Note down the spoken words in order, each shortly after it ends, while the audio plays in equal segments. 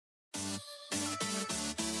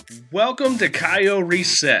Welcome to Kaio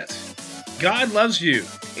Reset. God loves you,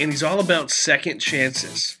 and He's all about second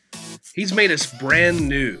chances. He's made us brand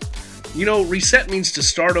new. You know, reset means to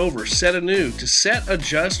start over, set anew, to set,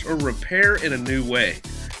 adjust, or repair in a new way,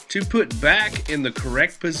 to put back in the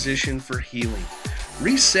correct position for healing.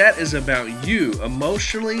 Reset is about you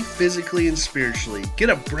emotionally, physically, and spiritually. Get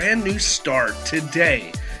a brand new start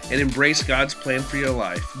today and embrace God's plan for your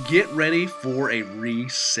life. Get ready for a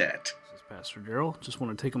reset. This is Pastor Darrell. Just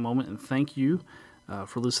want to take a moment and thank you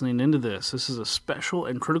for listening into this. This is a special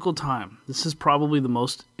and critical time. This is probably the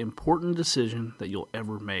most important decision that you'll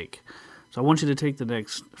ever make. So I want you to take the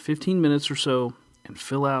next 15 minutes or so and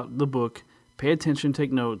fill out the book, pay attention,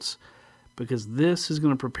 take notes, because this is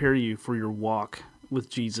going to prepare you for your walk with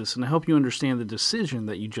Jesus and to help you understand the decision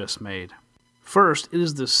that you just made. First, it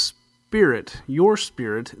is the Spirit, your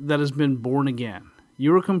spirit, that has been born again.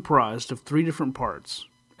 You are comprised of three different parts.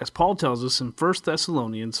 As Paul tells us in 1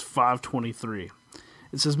 Thessalonians 5:23,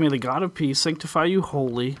 it says, "May the God of peace sanctify you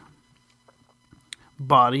wholly,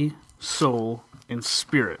 body, soul, and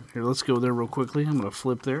spirit." Here, let's go there real quickly. I'm going to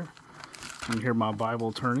flip there. You can hear my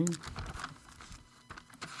Bible turning.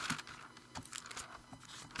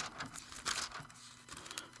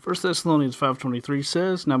 1 Thessalonians 5:23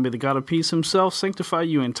 says, "Now may the God of peace himself sanctify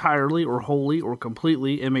you entirely or wholly or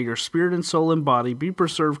completely, and may your spirit and soul and body be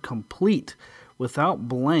preserved complete without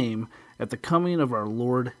blame at the coming of our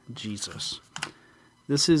Lord Jesus."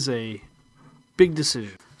 This is a big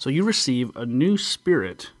decision. So you receive a new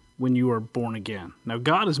spirit when you are born again. Now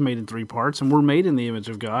God is made in three parts, and we're made in the image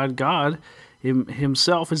of God. God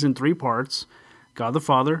himself is in three parts: God the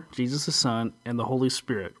Father, Jesus the Son, and the Holy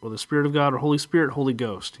Spirit, or the Spirit of God, or Holy Spirit, Holy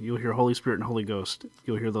Ghost. You'll hear Holy Spirit and Holy Ghost.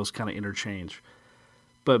 You'll hear those kind of interchange.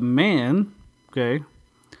 But man, okay,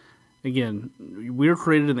 again, we are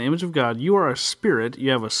created in the image of God. You are a spirit.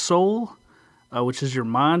 You have a soul, which is your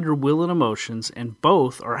mind, your will, and emotions, and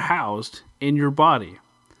both are housed in your body.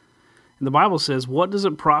 And the Bible says, "What does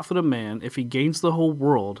it profit a man if he gains the whole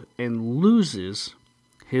world and loses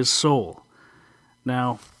his soul?"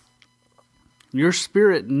 Now, your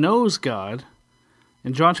spirit knows God.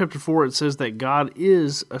 In John chapter 4, it says that God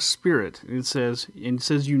is a spirit. It says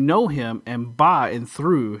you know him and by and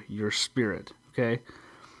through your spirit. Okay?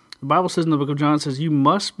 The Bible says in the book of John, it says you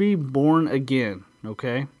must be born again.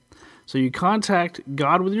 Okay? So you contact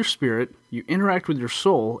God with your spirit, you interact with your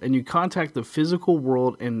soul, and you contact the physical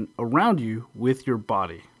world and around you with your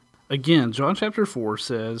body. Again, John chapter 4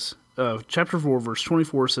 says, chapter 4, verse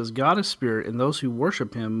 24 says, "God is spirit, and those who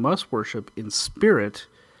worship him must worship in spirit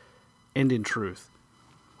and in truth."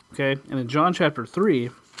 Okay, and in John chapter 3,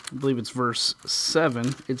 I believe it's verse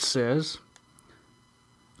 7, it says,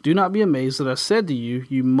 "Do not be amazed that I said to you,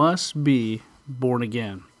 you must be born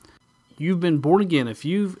again." You've been born again if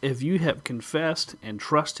you have confessed and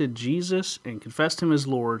trusted Jesus and confessed him as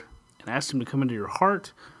Lord and asked him to come into your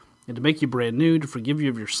heart and to make you brand new, to forgive you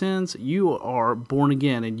of your sins. You are born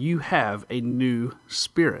again, and you have a new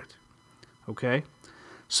spirit. Okay?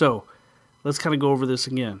 So, let's kind of go over this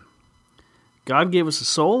again. God gave us a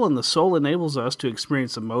soul, and the soul enables us to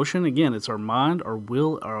experience emotion. Again, it's our mind, our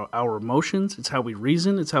will, our emotions. It's how we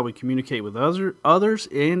reason. It's how we communicate with others,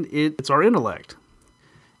 and it's our intellect.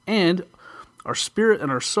 And our spirit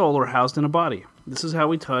and our soul are housed in a body. This is how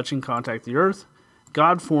we touch and contact the earth.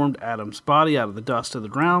 God formed Adam's body out of the dust of the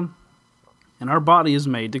ground, and our body is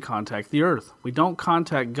made to contact the earth. We don't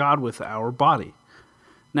contact God with our body.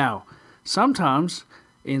 Now, sometimes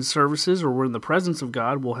in services or we're in the presence of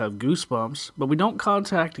God, we'll have goosebumps, but we don't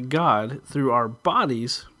contact God through our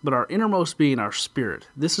bodies, but our innermost being, our spirit.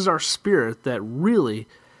 This is our spirit that really,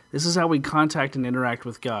 this is how we contact and interact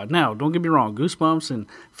with God. Now, don't get me wrong, goosebumps and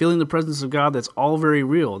feeling the presence of God, that's all very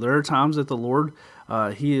real. There are times that the Lord,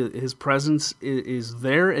 his presence is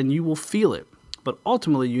there and you will feel it. But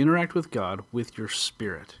ultimately, you interact with God with your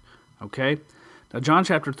spirit. Okay? Now, John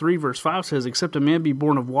chapter 3, verse 5 says, "Except a man be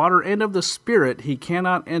born of water and of the Spirit, he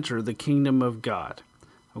cannot enter the kingdom of God."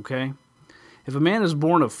 Okay? If a man is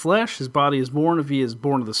born of flesh, his body is born. If he is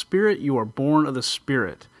born of the Spirit, you are born of the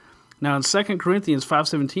Spirit. Now, in 2 Corinthians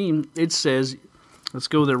 5:17, it says, let's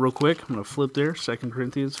go there real quick. I'm going to flip there. 2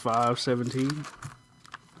 Corinthians 5:17.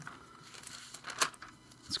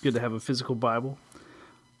 It's good to have a physical Bible.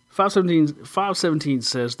 5:17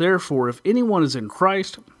 says, "Therefore, if anyone is in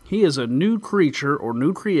Christ, he is a new creature or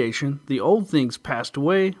new creation. The old things passed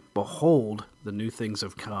away. Behold, the new things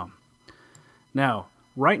have come." Now,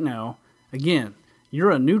 right now, again,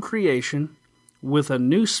 you're a new creation with a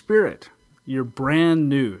new spirit. You're brand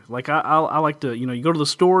new. Like I like to, you go to the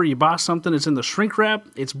store, you buy something, it's in the shrink wrap,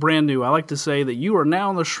 it's brand new. I like to say that you are now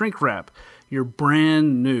in the shrink wrap. You're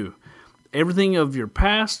brand new. everything of your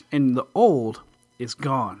past and the old is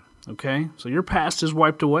gone. Okay? So your past is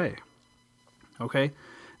wiped away. Okay?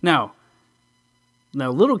 Now,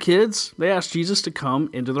 little kids, they ask Jesus to come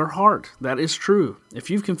into their heart. That is true. If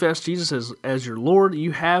you've confessed Jesus as your Lord,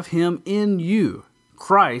 you have him in you.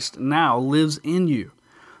 Christ now lives in you.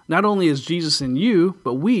 Not only is Jesus in you,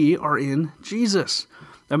 but we are in Jesus.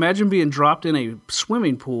 Imagine being dropped in a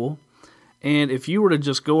swimming pool, and if you were to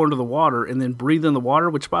just go under the water and then breathe in the water,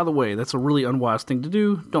 which, by the way, that's a really unwise thing to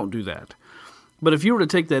do, don't do that. But if you were to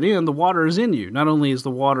take that in, the water is in you. Not only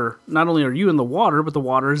are you in the water, but the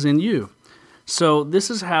water is in you. So this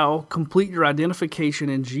is how complete your identification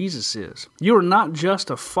in Jesus is. You are not just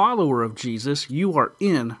a follower of Jesus, you are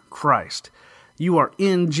in Christ. You are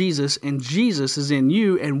in Jesus, and Jesus is in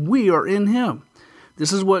you, and we are in him.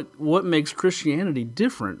 This is what makes Christianity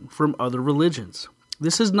different from other religions.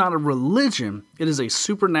 This is not a religion, it is a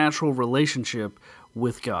supernatural relationship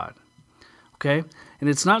with God. Okay? And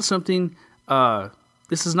it's not something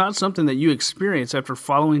this is not something that you experience after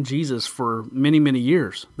following Jesus for many, many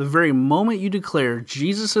years. The very moment you declare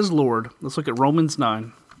Jesus as Lord, let's look at Romans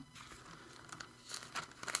 9.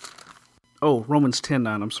 Oh, Romans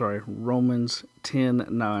 10:9, I'm sorry. Romans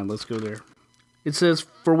 10:9, let's go there. It says,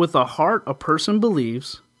 "For with the heart a person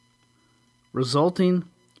believes, resulting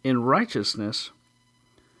in righteousness,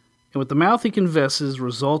 and with the mouth he confesses,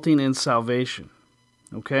 resulting in salvation."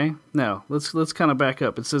 Okay, now let's kind of back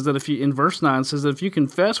up. It says that in verse 9, it says that if you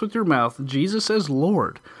confess with your mouth Jesus as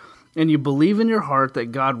Lord, and you believe in your heart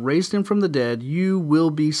that God raised him from the dead, you will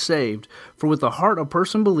be saved. For with the heart a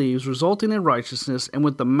person believes, resulting in righteousness, and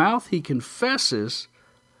with the mouth he confesses,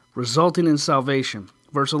 resulting in salvation.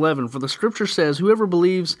 Verse 11, for the scripture says, whoever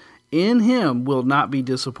believes in him will not be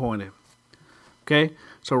disappointed. Okay,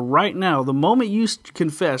 so right now, the moment you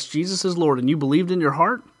confess Jesus as Lord and you believed in your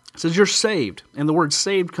heart, it says you're saved. And the word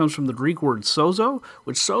saved comes from the Greek word sozo,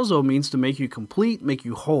 which sozo means to make you complete, make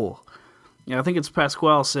you whole. Yeah, I think it's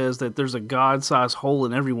Pasquale says that there's a God-sized hole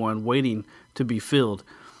in everyone waiting to be filled.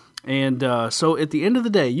 And so at the end of the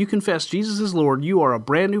day, you confess Jesus as Lord, you are a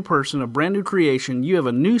brand new person, a brand new creation, you have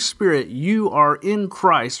a new spirit, you are in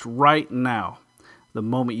Christ right now, the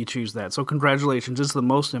moment you choose that. So congratulations, it's the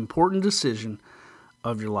most important decision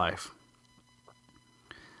of your life.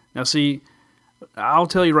 Now see, I'll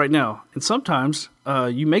tell you right now, and sometimes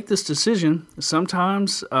you make this decision,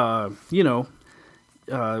 sometimes,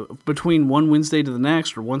 between one Wednesday to the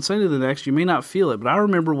next or one Sunday to the next, you may not feel it. But I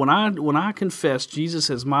remember when I confessed Jesus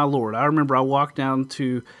as my Lord, I remember I walked down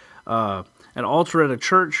to an altar at a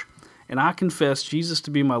church, and I confessed Jesus to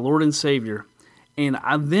be my Lord and Savior. And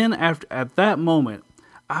at that moment,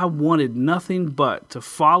 I wanted nothing but to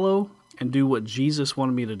follow and do what Jesus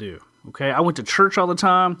wanted me to do. Okay, I went to church all the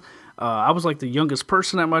time. I was like the youngest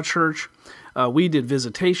person at my church. We did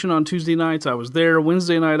visitation on Tuesday nights. I was there.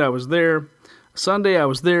 Wednesday night I was there. Sunday I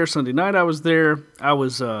was there. Sunday night I was there. I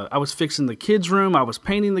was fixing the kids' room. I was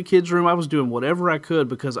painting the kids' room. I was doing whatever I could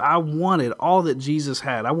because I wanted all that Jesus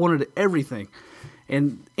had. I wanted everything.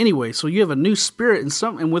 And anyway, so you have a new spirit,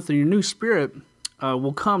 and with your new spirit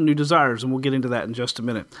will come new desires, and we'll get into that in just a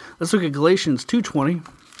minute. Let's look at Galatians 2:20.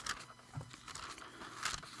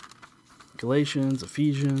 Galatians,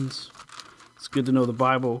 Ephesians. It's good to know the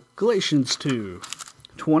Bible. Galatians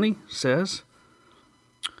 2:20 says,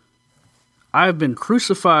 I have been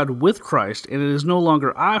crucified with Christ, and it is no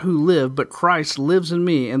longer I who live, but Christ lives in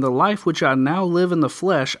me. And the life which I now live in the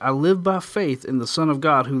flesh, I live by faith in the Son of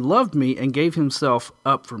God, who loved me and gave himself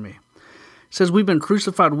up for me. It says we've been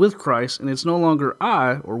crucified with Christ, and it's no longer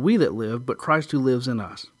I or we that live, but Christ who lives in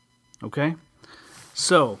us. Okay?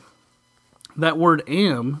 So, that word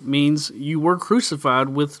am means you were crucified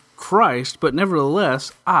with Christ, but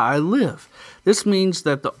nevertheless, I live. This means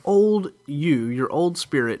that the old you, your old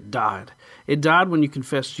spirit, died. It died when you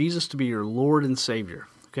confessed Jesus to be your Lord and Savior.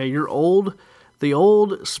 Okay, the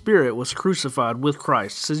old spirit was crucified with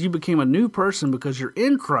Christ. It says you became a new person because you're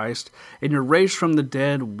in Christ and you're raised from the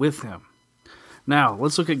dead with him. Now,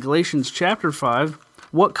 let's look at Galatians chapter 5.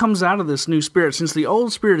 What comes out of this new spirit? Since the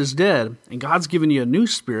old spirit is dead and God's given you a new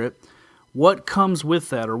spirit, what comes with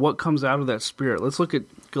that, or what comes out of that spirit? Let's look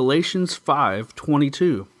at Galatians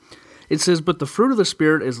 5:22. It says, but the fruit of the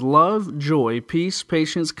Spirit is love, joy, peace,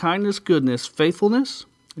 patience, kindness, goodness, faithfulness,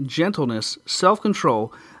 gentleness,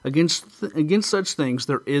 self-control. Against such things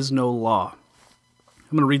there is no law.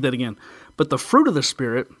 I'm going to read that again. But the fruit of the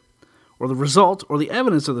Spirit, or the result, or the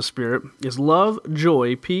evidence of the Spirit, is love,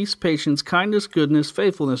 joy, peace, patience, kindness, goodness,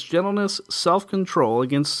 faithfulness, gentleness, self-control.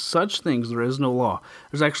 Against such things there is no law.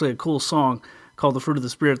 There's actually a cool song called The Fruit of the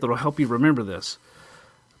Spirit that will help you remember this.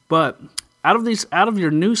 But out of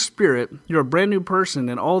your new spirit, you're a brand new person,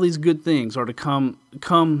 and all these good things are to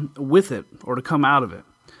come with it or to come out of it.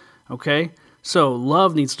 Okay? So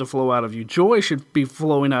love needs to flow out of you. Joy should be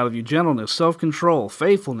flowing out of you. Gentleness, self-control,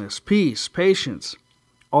 faithfulness, peace, patience,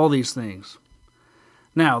 all these things.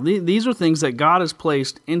 Now, these are things that God has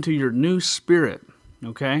placed into your new spirit.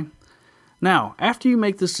 Okay? Now, after you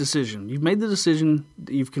make this decision, you've made the decision,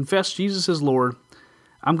 you've confessed Jesus as Lord,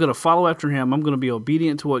 I'm going to follow after him, I'm going to be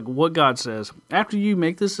obedient to what God says. After you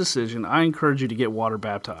make this decision, I encourage you to get water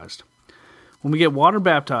baptized. When we get water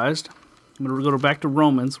baptized, I'm going to go back to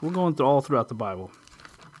Romans. We're going all throughout the Bible.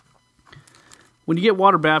 When you get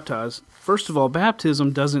water baptized, first of all,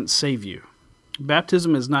 baptism doesn't save you.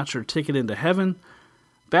 Baptism is not your ticket into heaven.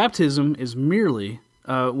 Baptism is merely,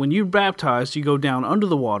 when you're baptized, you go down under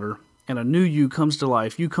the water, and a new you comes to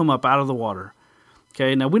life. You come up out of the water.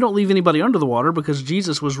 Okay, now we don't leave anybody under the water because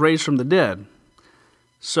Jesus was raised from the dead.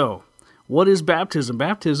 So, what is baptism?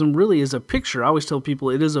 Baptism really is a picture. I always tell people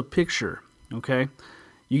it is a picture. Okay,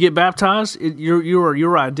 you get baptized,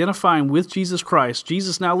 you're identifying with Jesus Christ.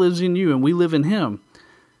 Jesus now lives in you, and we live in him.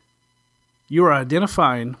 You are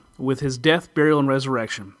identifying with his death, burial, and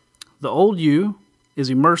resurrection. The old you is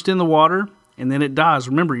immersed in the water, and then it dies.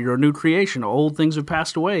 Remember, you're a new creation. Old things have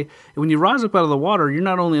passed away. And when you rise up out of the water, you're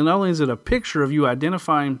not only is it a picture of you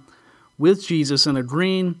identifying with Jesus and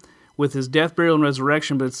agreeing with his death, burial, and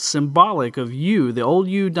resurrection, but it's symbolic of you, the old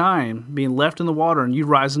you dying, being left in the water, and you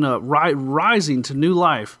rising up, rising to new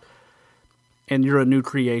life, and you're a new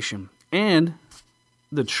creation. And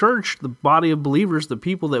the church, the body of believers, the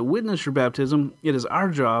people that witness your baptism, it is our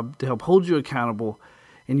job to help hold you accountable.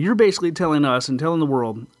 And you're basically telling us and telling the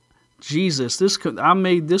world, Jesus, I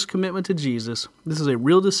made this commitment to Jesus. This is a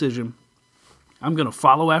real decision. I'm going to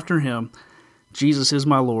follow after him. Jesus is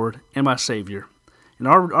my Lord and my Savior. And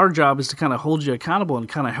our job is to kind of hold you accountable and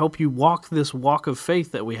kind of help you walk this walk of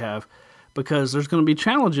faith that we have, because there's going to be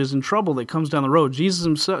challenges and trouble that comes down the road.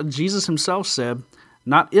 Jesus himself said,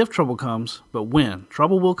 not if trouble comes, but when.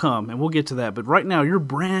 Trouble will come, and we'll get to that. But right now, you're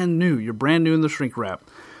brand new. You're brand new in the shrink wrap.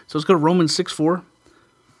 So let's go to Romans 6:4.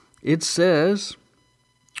 It says,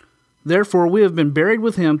 therefore, we have been buried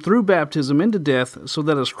with him through baptism into death, so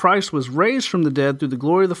that as Christ was raised from the dead through the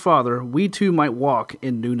glory of the Father, we too might walk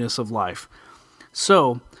in newness of life.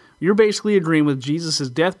 So, you're basically agreeing with Jesus'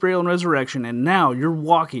 death, burial, and resurrection, and now you're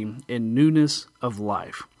walking in newness of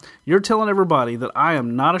life. You're telling everybody that I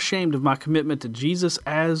am not ashamed of my commitment to Jesus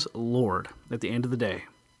as Lord at the end of the day.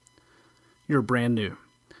 You're brand new.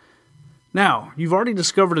 Now, you've already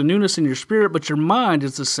discovered a newness in your spirit, but your mind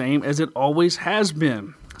is the same as it always has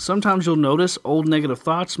been. Sometimes you'll notice old negative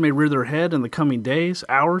thoughts may rear their head in the coming days,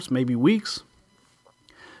 hours, maybe weeks.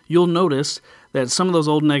 You'll notice that some of those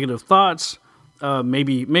old negative thoughts,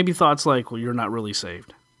 maybe thoughts like, well, you're not really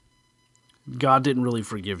saved. God didn't really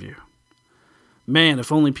forgive you. Man,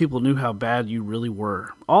 if only people knew how bad you really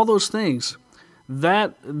were. All those things,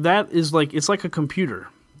 that is like, it's like a computer,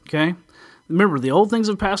 okay? Remember, the old things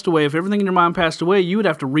have passed away. If everything in your mind passed away, you would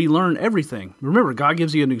have to relearn everything. Remember, God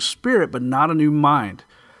gives you a new spirit, but not a new mind.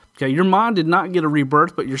 Okay, your mind did not get a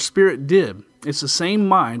rebirth, but your spirit did. It's the same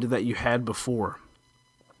mind that you had before.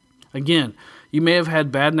 Again, you may have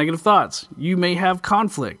had bad negative thoughts. You may have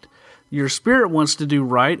conflict. Your spirit wants to do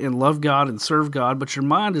right and love God and serve God, but your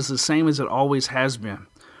mind is the same as it always has been.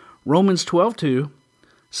 Romans 12:2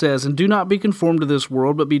 says, and do not be conformed to this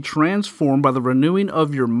world, but be transformed by the renewing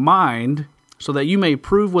of your mind, so that you may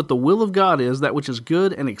prove what the will of God is, that which is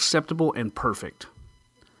good and acceptable and perfect.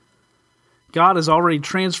 God has already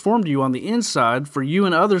transformed you on the inside for you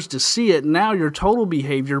and others to see it. Now your total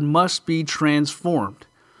behavior must be transformed.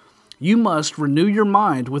 You must renew your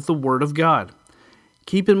mind with the Word of God.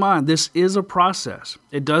 Keep in mind, this is a process.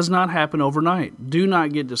 It does not happen overnight. Do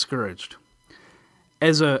not get discouraged.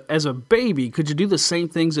 As a baby, could you do the same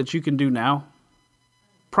things that you can do now?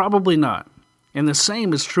 Probably not. And the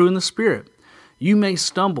same is true in the Spirit. You may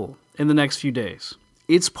stumble in the next few days.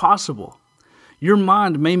 It's possible. Your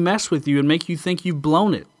mind may mess with you and make you think you've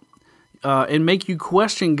blown it, and make you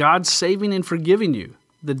question God's saving and forgiving you.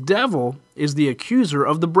 The devil is the accuser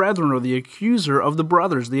of the brethren, or the accuser of the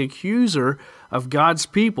brothers, the accuser of God's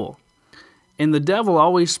people. And the devil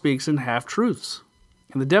always speaks in half-truths.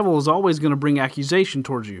 And the devil is always going to bring accusation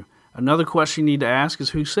towards you. Another question you need to ask is,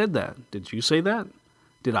 who said that? Did you say that?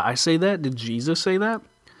 Did I say that? Did Jesus say that?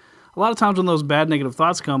 A lot of times when those bad negative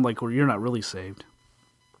thoughts come, like, well, you're not really saved.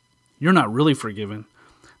 You're not really forgiven.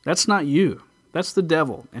 That's not you. That's the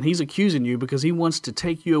devil. And he's accusing you because he wants to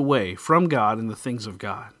take you away from God and the things of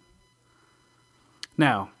God.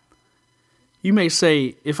 Now, you may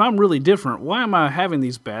say, if I'm really different, why am I having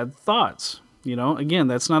these bad thoughts? Again,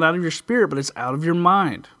 that's not out of your spirit, but it's out of your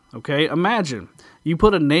mind. Okay, imagine you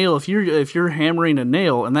put a nail. If you're hammering a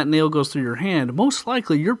nail and that nail goes through your hand, most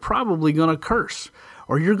likely you're probably going to curse,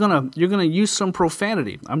 or you're gonna use some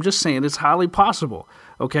profanity. I'm just saying it's highly possible.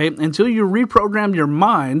 Okay, until you reprogram your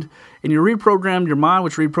mind, and you reprogram your mind,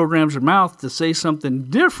 which reprograms your mouth to say something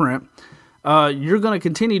different, you're going to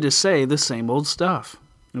continue to say the same old stuff.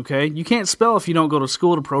 Okay, you can't spell if you don't go to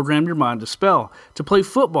school to program your mind to spell. To play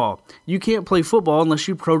football, you can't play football unless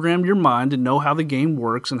you program your mind to know how the game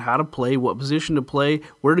works and how to play, what position to play,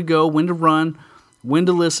 where to go, when to run, when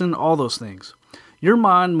to listen, all those things. Your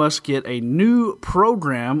mind must get a new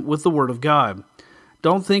program with the Word of God.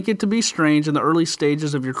 Don't think it to be strange in the early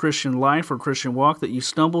stages of your Christian life or Christian walk that you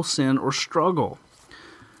stumble, sin, or struggle.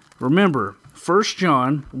 Remember, 1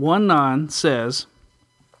 John 1:9 says,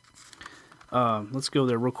 let's go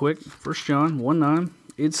there real quick. 1 John 1:9,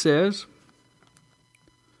 it says,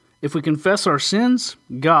 if we confess our sins,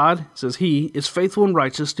 God, says He, is faithful and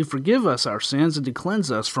righteous to forgive us our sins and to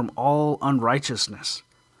cleanse us from all unrighteousness.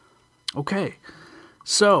 Okay,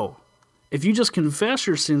 so if you just confess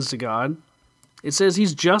your sins to God, it says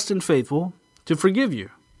He's just and faithful to forgive you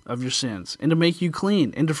of your sins and to make you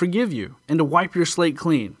clean and to forgive you and to wipe your slate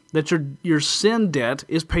clean, that your sin debt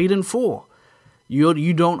is paid in full.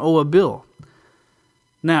 You don't owe a bill.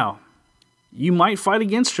 Now, you might fight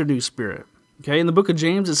against your new spirit. Okay, in the book of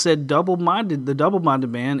James, it said the double-minded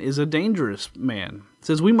man is a dangerous man. It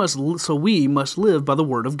says we must live by the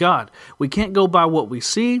word of God. We can't go by what we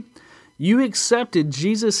see. You accepted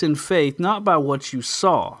Jesus in faith, not by what you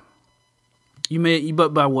saw.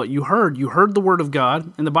 But by what you heard. You heard the word of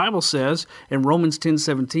God, and the Bible says in Romans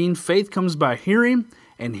 10:17, faith comes by hearing,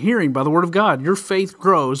 and hearing by the word of God. Your faith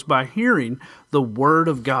grows by hearing the word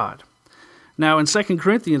of God. Now in 2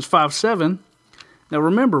 Corinthians 5:7, now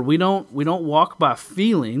remember, we don't walk by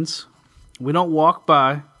feelings. We don't walk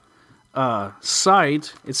by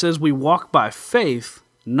sight. It says we walk by faith,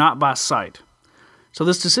 not by sight. So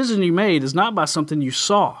this decision you made is not by something you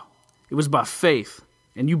saw. It was by faith.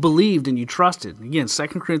 And you believed and you trusted. Again,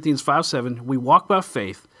 2 Corinthians 5:7, we walk by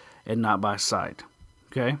faith and not by sight.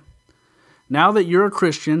 Okay? Now that you're a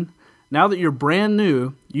Christian, now that you're brand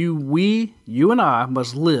new, you and I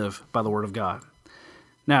must live by the Word of God.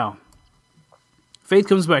 Now, faith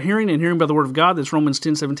comes by hearing, and hearing by the Word of God. That's Romans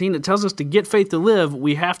 10:17. It tells us to get faith to live,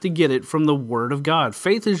 we have to get it from the Word of God.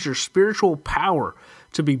 Faith is your spiritual power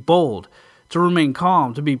to be bold, to remain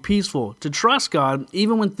calm, to be peaceful, to trust God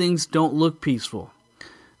even when things don't look peaceful.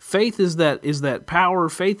 Faith is that power.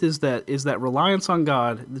 Faith is that reliance on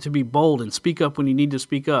God to be bold and speak up when you need to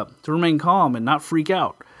speak up, to remain calm and not freak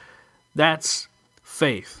out. That's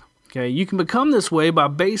faith. Okay, you can become this way by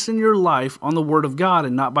basing your life on the Word of God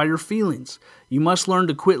and not by your feelings. You must learn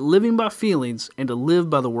to quit living by feelings and to live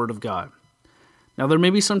by the Word of God. Now, there may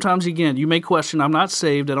be sometimes, again, you may question, I'm not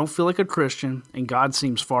saved, I don't feel like a Christian, and God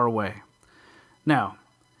seems far away. Now,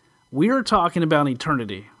 we are talking about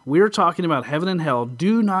eternity. We are talking about heaven and hell.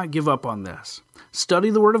 Do not give up on this. Study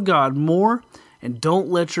the Word of God more, and don't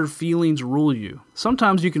let your feelings rule you.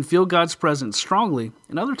 Sometimes you can feel God's presence strongly,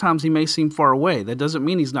 and other times He may seem far away. That doesn't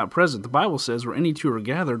mean He's not present. The Bible says where any two are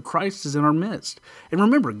gathered, Christ is in our midst. And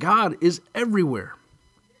remember, God is everywhere.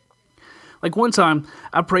 Like one time,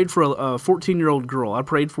 I prayed for a 14-year-old girl. I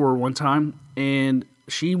prayed for her one time, and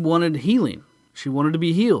she wanted healing. She wanted to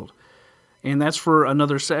be healed. And that's for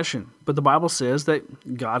another session. But the Bible says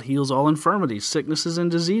that God heals all infirmities, sicknesses, and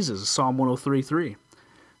diseases, Psalm 103:3.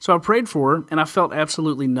 So I prayed for her, and I felt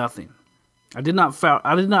absolutely nothing. I did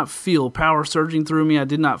not feel power surging through me. I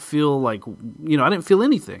did not feel I didn't feel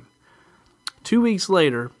anything. 2 weeks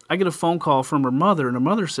later, I get a phone call from her mother, and her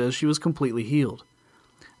mother says she was completely healed.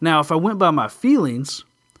 Now, if I went by my feelings,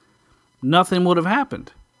 nothing would have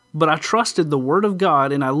happened. But I trusted the Word of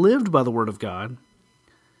God, and I lived by the Word of God,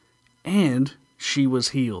 and she was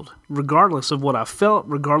healed, regardless of what I felt,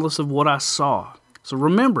 regardless of what I saw. So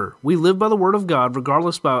remember, we live by the Word of God,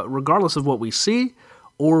 regardless of what we see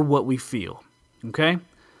or what we feel. Okay?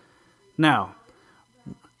 Now,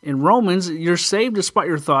 in Romans, you're saved despite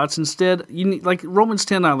your thoughts. Instead, you need, like Romans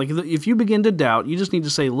 10:9, like if you begin to doubt, you just need to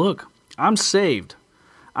say, look, I'm saved.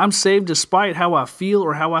 I'm saved despite how I feel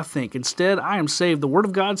or how I think. Instead, I am saved. The Word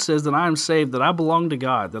of God says that I am saved, that I belong to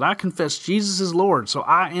God, that I confess Jesus is Lord, so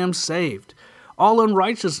I am saved. All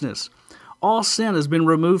unrighteousness, all sin has been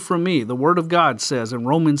removed from me. The Word of God says in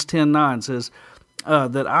Romans 10:9 says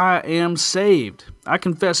that I am saved. I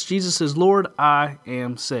confess Jesus is Lord, I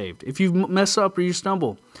am saved. If you mess up or you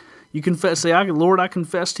stumble, you confess, say, Lord, I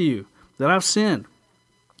confess to you that I've sinned.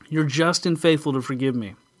 You're just and faithful to forgive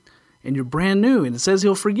me. And you're brand new, and it says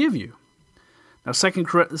He'll forgive you. Now, Second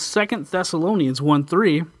Thessalonians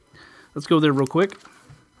 1:3. Let's go there real quick.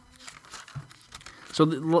 So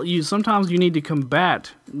sometimes you need to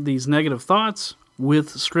combat these negative thoughts with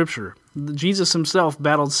Scripture. Jesus himself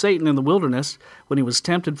battled Satan in the wilderness when he was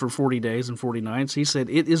tempted for 40 days and 40 nights. He said,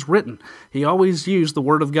 "It is written." He always used the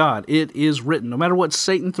Word of God. It is written. No matter what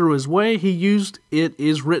Satan threw his way, he used "it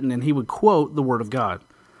is written," and he would quote the Word of God.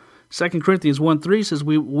 2 Corinthians 1:3 says,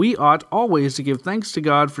 we ought always to give thanks to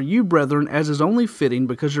God for you, brethren, as is only fitting,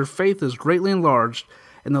 because your faith is greatly enlarged,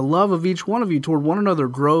 and the love of each one of you toward one another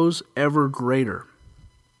grows ever greater.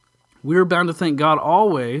 We are bound to thank God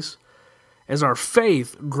always as our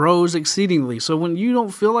faith grows exceedingly. So when you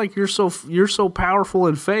don't feel like you're so powerful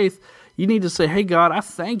in faith, you need to say, "Hey God, I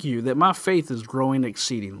thank you that my faith is growing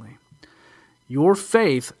exceedingly." Your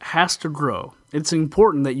faith has to grow. It's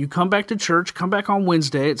important that you come back to church, come back on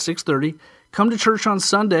Wednesday at 6:30, come to church on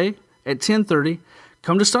Sunday at 10:30,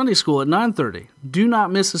 come to Sunday school at 9:30. Do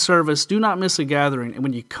not miss a service, do not miss a gathering. And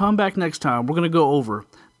when you come back next time, we're going to go over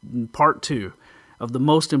part 2 of the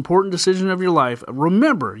most important decision of your life.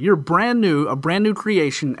 Remember, you're brand new, a brand new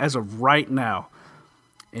creation as of right now,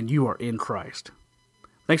 and you are in Christ.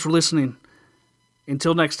 Thanks for listening.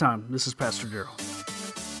 Until next time, this is Pastor Darrell.